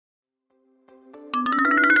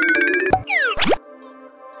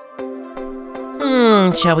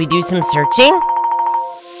Shall we do some searching?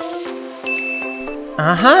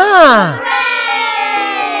 Aha!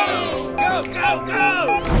 Go, go,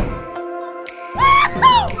 go!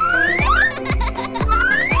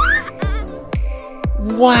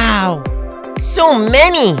 Wow! So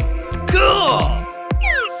many! Cool!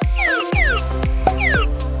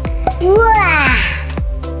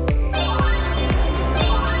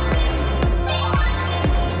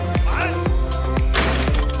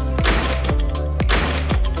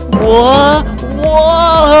 Whoa!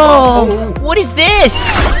 Whoa! What is this?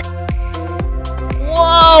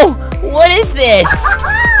 Whoa! What is this?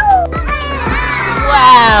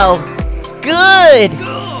 Wow! Good!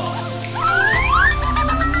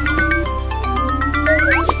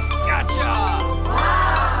 Gotcha!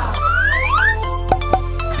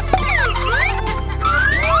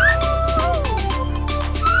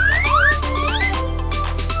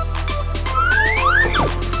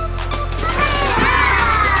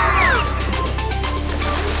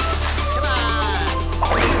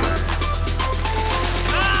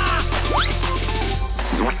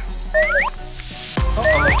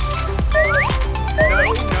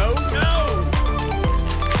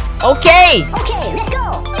 Okay! Okay, let's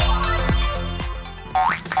go!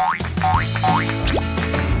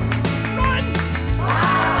 Run!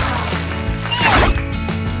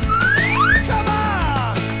 Come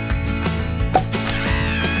on!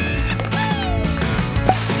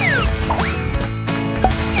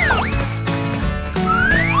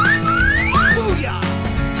 Booyah!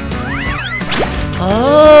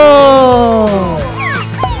 Oh!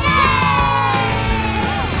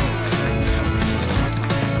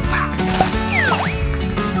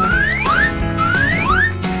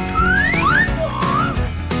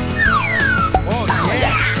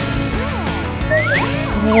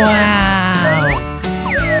 Wow!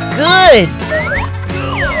 Good!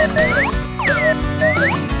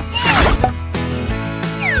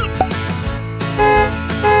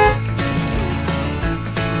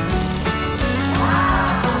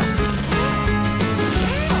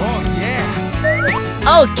 Oh yeah!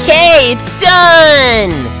 Okay, it's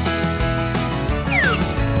done!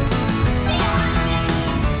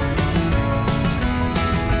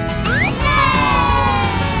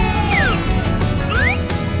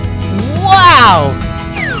 Wow!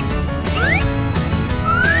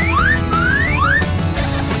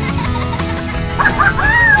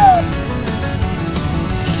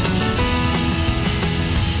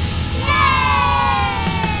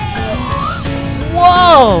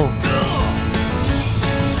 Whoa!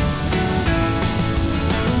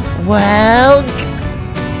 Well...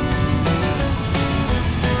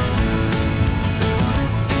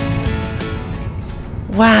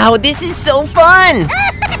 Wow, this is so fun!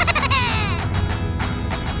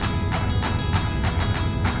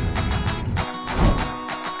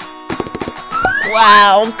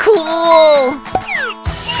 Wow, cool!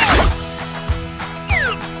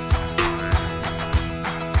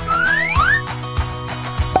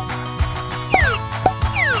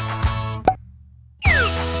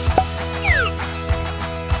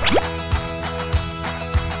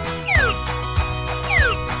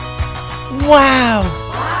 Wow!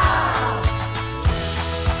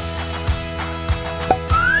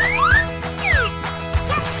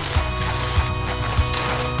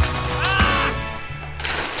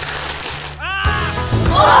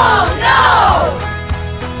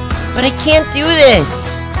 But I can't do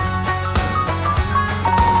this!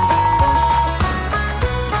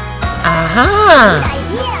 Aha!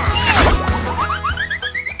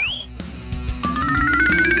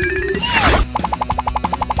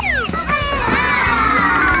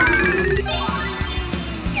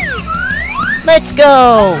 Let's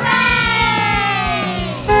go!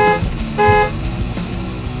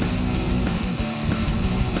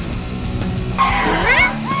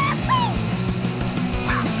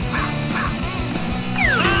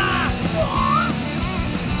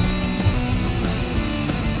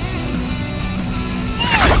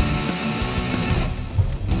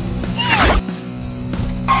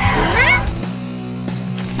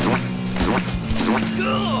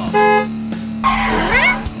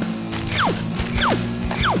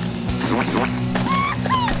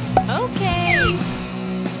 Okay.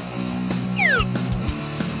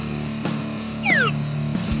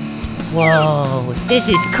 Whoa, this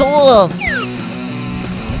is cool!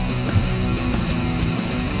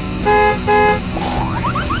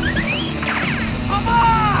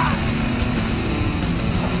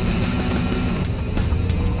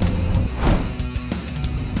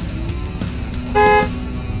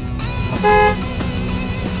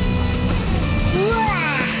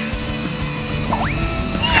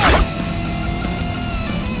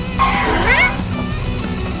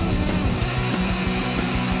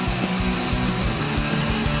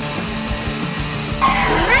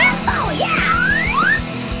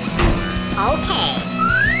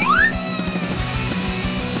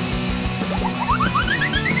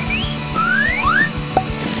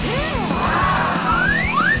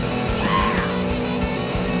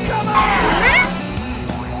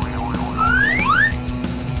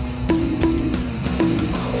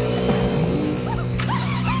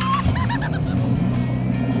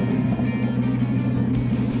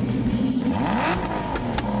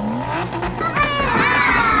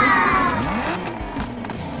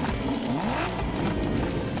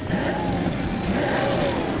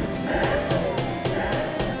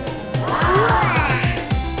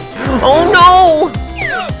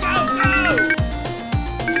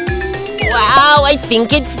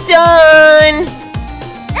 think it's done!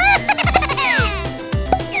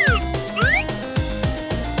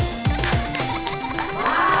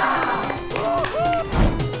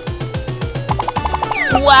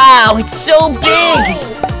 Wow, it's so big!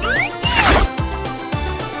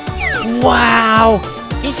 Wow,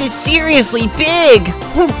 this is seriously big!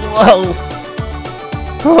 Whoa!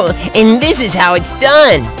 And this is how it's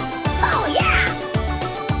done! Oh yeah!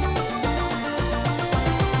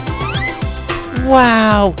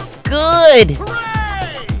 Wow, good!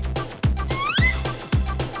 Hooray!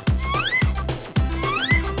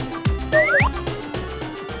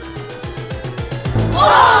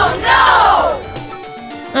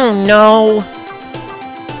 Oh no!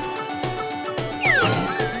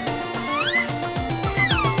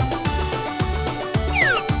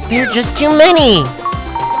 There are just too many!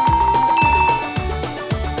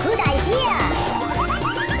 Good idea!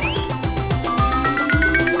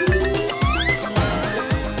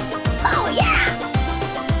 Oh yeah!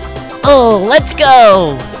 Oh, let's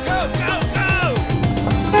go! Go, go, go!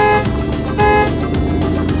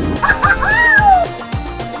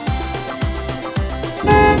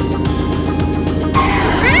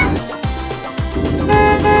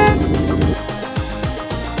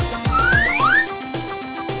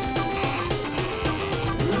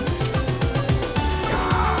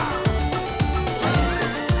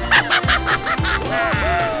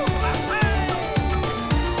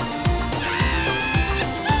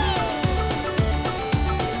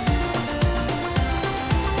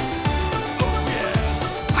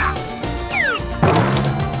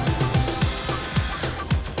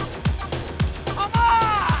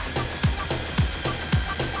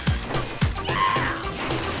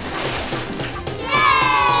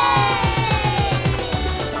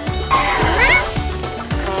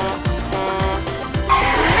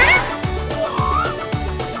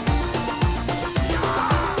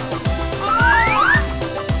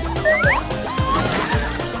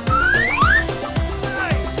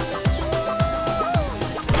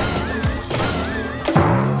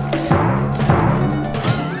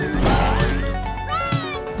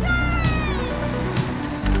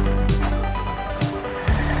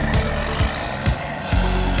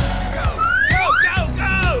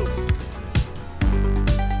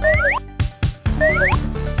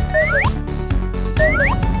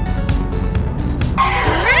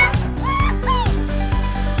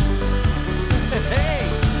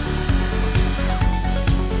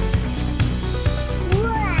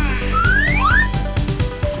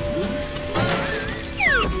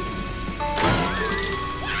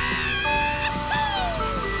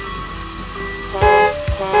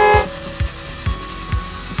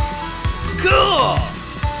 Cool!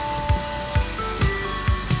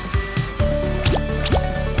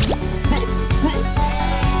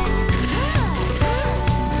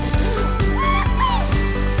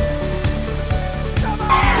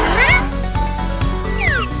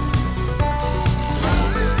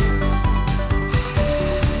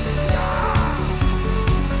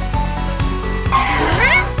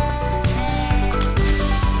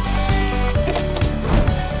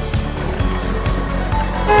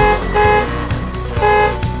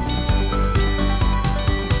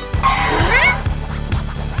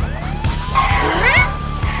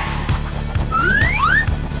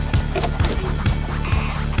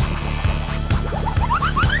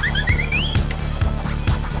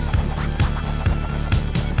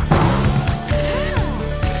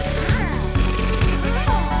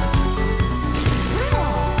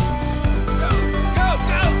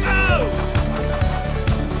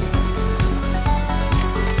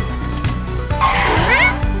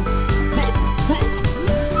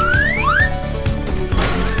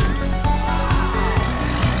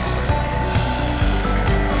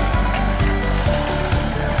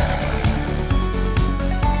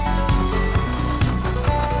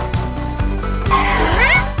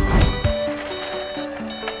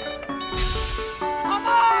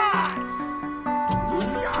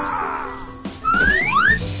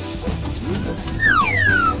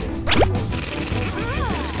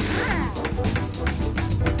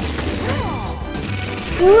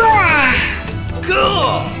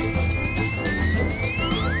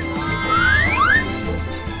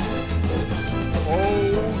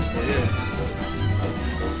 Oh, yeah.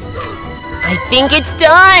 I think it's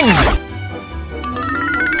done!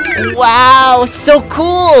 Wow, so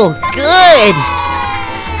cool! Good!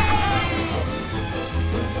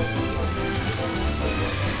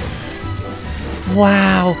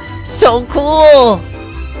 Wow, so cool!